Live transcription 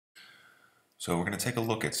So we're going to take a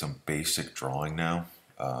look at some basic drawing now,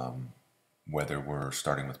 whether we're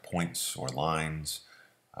starting with points or lines.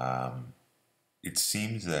 It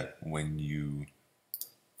seems that when you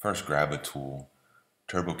first grab a tool,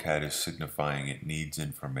 TurboCAD is signifying it needs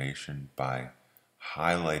information by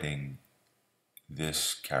highlighting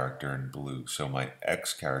this character in blue. So my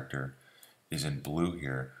X character is in blue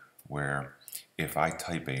here, where if I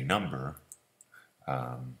type a number,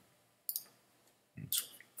 um,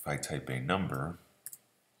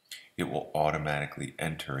 it will automatically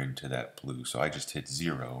enter into that blue. So I just hit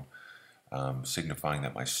 0, signifying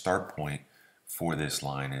that my start point for this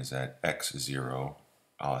line is at x0.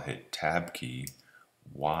 I'll hit tab key,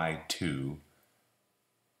 y2,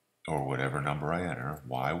 or whatever number I enter,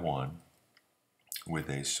 y1, with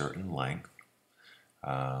a certain length,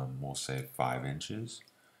 we'll say 5 inches,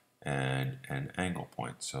 and an angle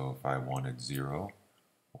point. So if I wanted 0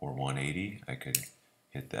 or 180, I could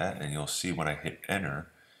hit that, and you'll see when I hit enter,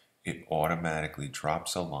 it automatically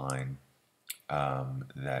drops a line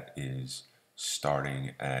that is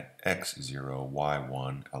starting at x0,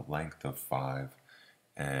 y1, a length of 5,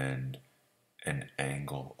 and an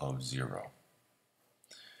angle of 0.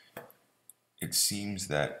 It seems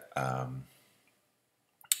that I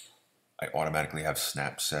automatically have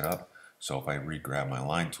snap set up, so if I re-grab my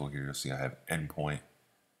line tool here, you'll see I have endpoint,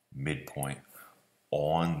 midpoint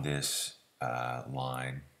on this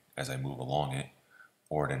line as I move along it,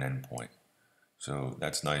 or at an endpoint. So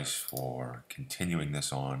that's nice for continuing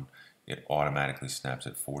this on. It automatically snaps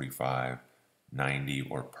at 45, 90,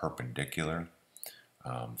 or perpendicular,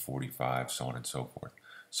 45, so on and so forth.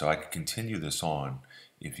 So I can continue this on.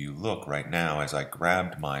 If you look right now, as I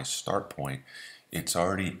grabbed my start point, it's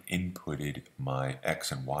already inputted my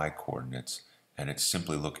X and Y coordinates, and it's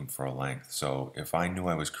simply looking for a length. So if I knew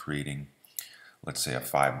I was creating, let's say, a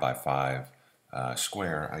 5 by 5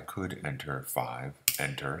 square, I could enter 5,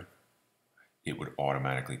 enter. It would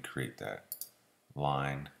automatically create that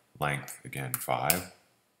line, length, again 5,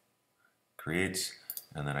 creates,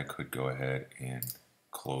 and then I could go ahead and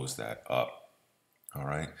close that up. All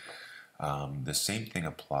right. The same thing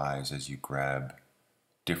applies as you grab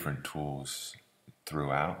different tools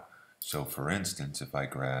throughout. So for instance, if I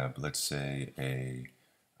grab, let's say, a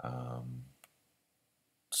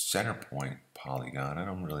center point polygon, I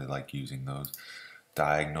don't really like using those,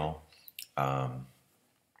 diagonal,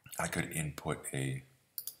 I could input a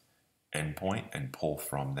endpoint and pull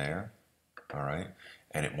from there, all right?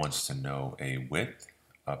 And it wants to know a width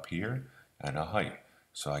up here and a height.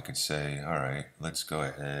 So I could say, all right, let's go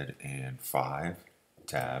ahead and 5,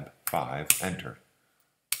 tab, 5, enter.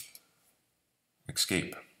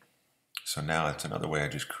 Escape. So now it's another way I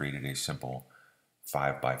just created a simple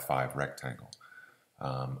 5 by 5 rectangle.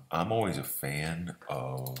 I'm always a fan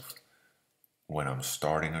of, when I'm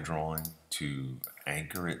starting a drawing, to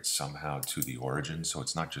anchor it somehow to the origin, so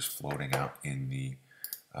it's not just floating out in the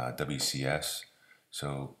WCS.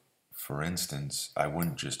 So for instance, I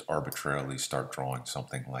wouldn't just arbitrarily start drawing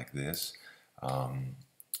something like this.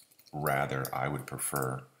 Rather, I would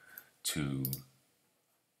prefer to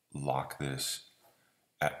lock this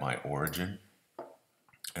at my origin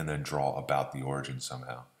and then draw about the origin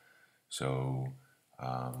somehow. So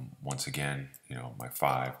once again, my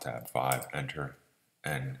 5, tab 5, enter,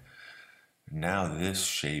 and now this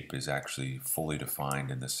shape is actually fully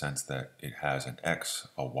defined in the sense that it has an X,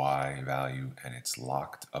 a Y value, and it's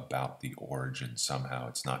locked about the origin somehow.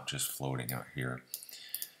 It's not just floating out here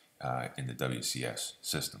in the WCS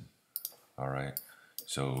system. All right,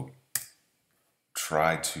 so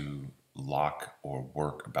try to lock or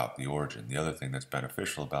work about the origin. The other thing that's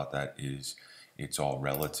beneficial about that is it's all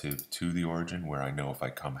relative to the origin, where I know if I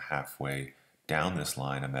come halfway down this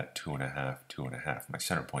line, I'm at 2.5, 2.5. My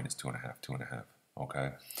center point is 2.5, 2.5.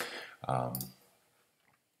 Okay,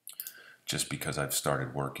 just because I've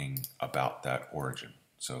started working about that origin.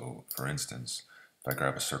 So, for instance, if I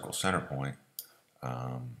grab a circle center point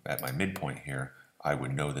at my midpoint here, I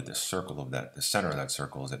would know that the center of that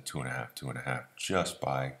circle is at 2.5, 2.5, just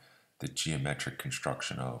by the geometric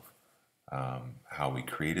construction of how we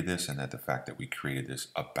created this, and that the fact that we created this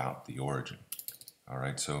about the origin. All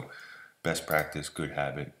right, so best practice, good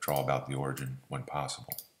habit, draw about the origin when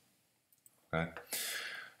possible. Okay,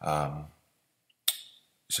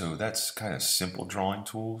 so that's kind of simple drawing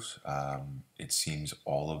tools. It seems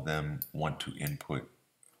all of them want to input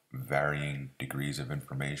varying degrees of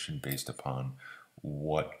information based upon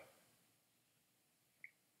what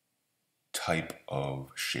type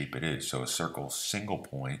of shape it is. So a circle, single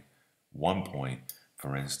point, 1 point,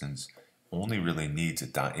 for instance, only really needs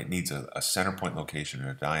a center point location and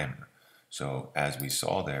a diameter. So as we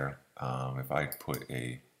saw there, if I put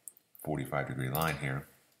a 45-degree line here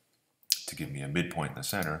to give me a midpoint in the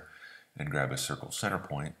center and grab a circle center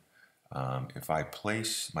point. If I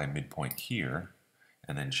place my midpoint here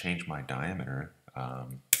and then change my diameter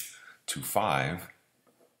to 5,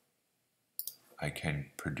 I can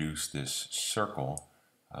produce this circle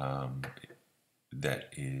that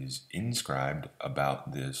is inscribed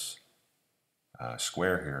about this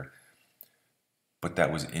square here, but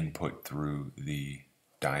that was input through the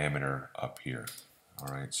diameter up here. All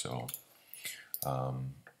right, so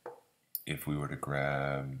if we were to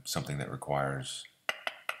grab something that requires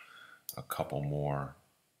a couple more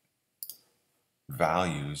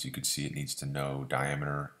values, you could see it needs to know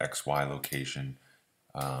diameter, XY location,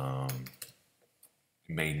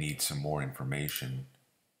 may need some more information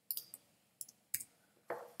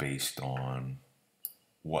based on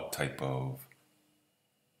what type of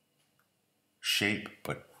shape,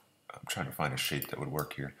 but I'm trying to find a shape that would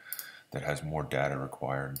work here that has more data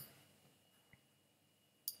required.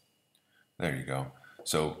 There you go.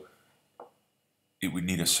 So it would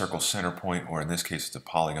need a circle center point, or in this case it's a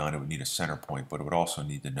polygon, it would need a center point, but it would also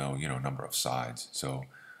need to know, number of sides. So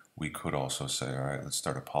we could also say, all right, let's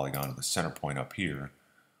start a polygon with the center point up here.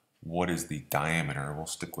 What is the diameter? We'll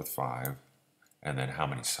stick with 5, and then how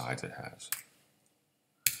many sides it has.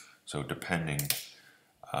 So depending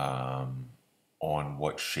on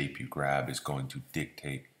what shape you grab is going to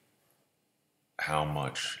dictate how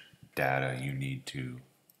much data you need to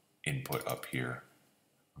input up here.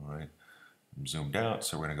 All right, I'm zoomed out,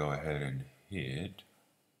 so we're going to go ahead and hit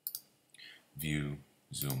View,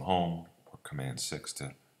 Zoom Home, or Command 6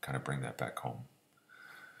 to kind of bring that back home.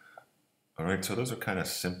 All right, so those are kind of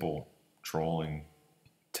simple drawing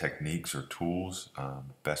techniques or tools.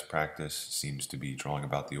 Best practice seems to be drawing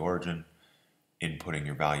about the origin, inputting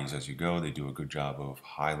your values as you go. They do a good job of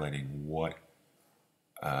highlighting what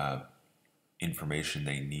information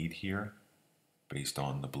they need here based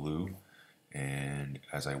on the blue. And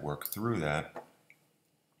as I work through that,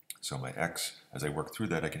 so my X, as I work through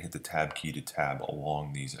that, I can hit the tab key to tab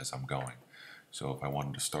along these as I'm going. So if I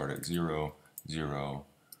wanted to start at 0, 0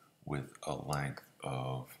 with a length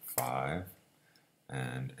of 5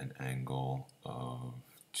 and an angle of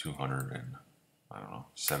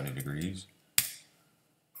 270 degrees,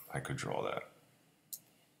 I could draw that.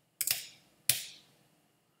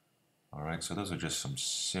 All right, so those are just some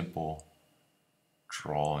simple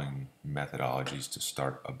drawing methodologies to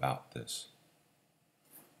start about this.